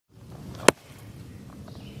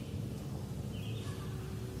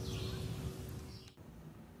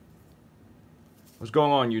What's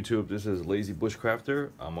going on, YouTube? This is Lazy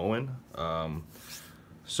Bushcrafter. I'm Owen.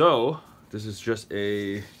 So this is just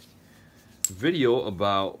a video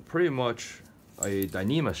about pretty much a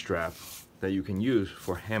Dyneema strap that you can use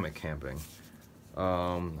for hammock camping.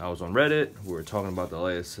 I was on Reddit. We were talking about the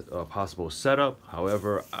lightest possible setup.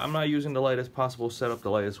 However, I'm not using the lightest possible setup.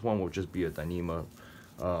 The lightest one will just be a Dyneema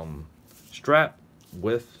strap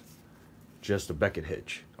with just a Beckett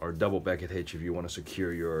hitch, or double Beckett hitch if you want to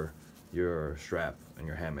secure your strap and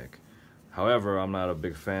your hammock. However, I'm not a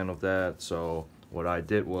big fan of that, so what I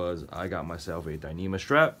did was I got myself a Dyneema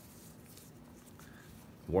strap,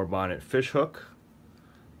 Warbonnet Fishhook,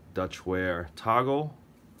 Dutchware toggle,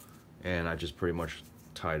 and I just pretty much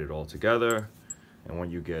tied it all together. And what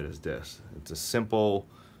you get is this. It's a simple,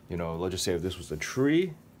 let's just say if this was a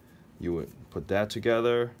tree, you would put that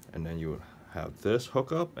together, and then you would have this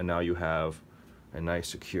hook up, and now you have a nice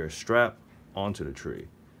secure strap onto the tree.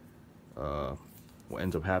 What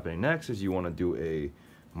ends up happening next is you want to do a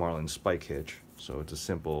marlin spike hitch. So it's a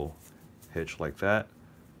simple hitch like that,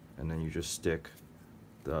 and then you just stick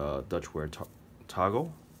the Dutchware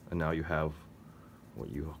toggle, and now you have what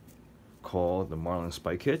you call the marlin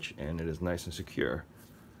spike hitch, and it is nice and secure.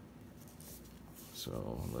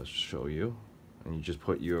 So let's show you, and you just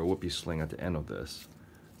put your whoopee sling at the end of this,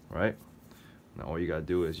 right? Now all you gotta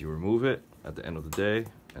do is you remove it at the end of the day,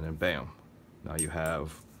 and then bam, now you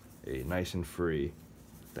have a nice and free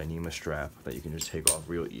Dyneema strap that you can just take off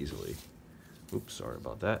real easily. Oops, sorry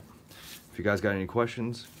about that. If you guys got any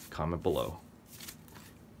questions, comment below.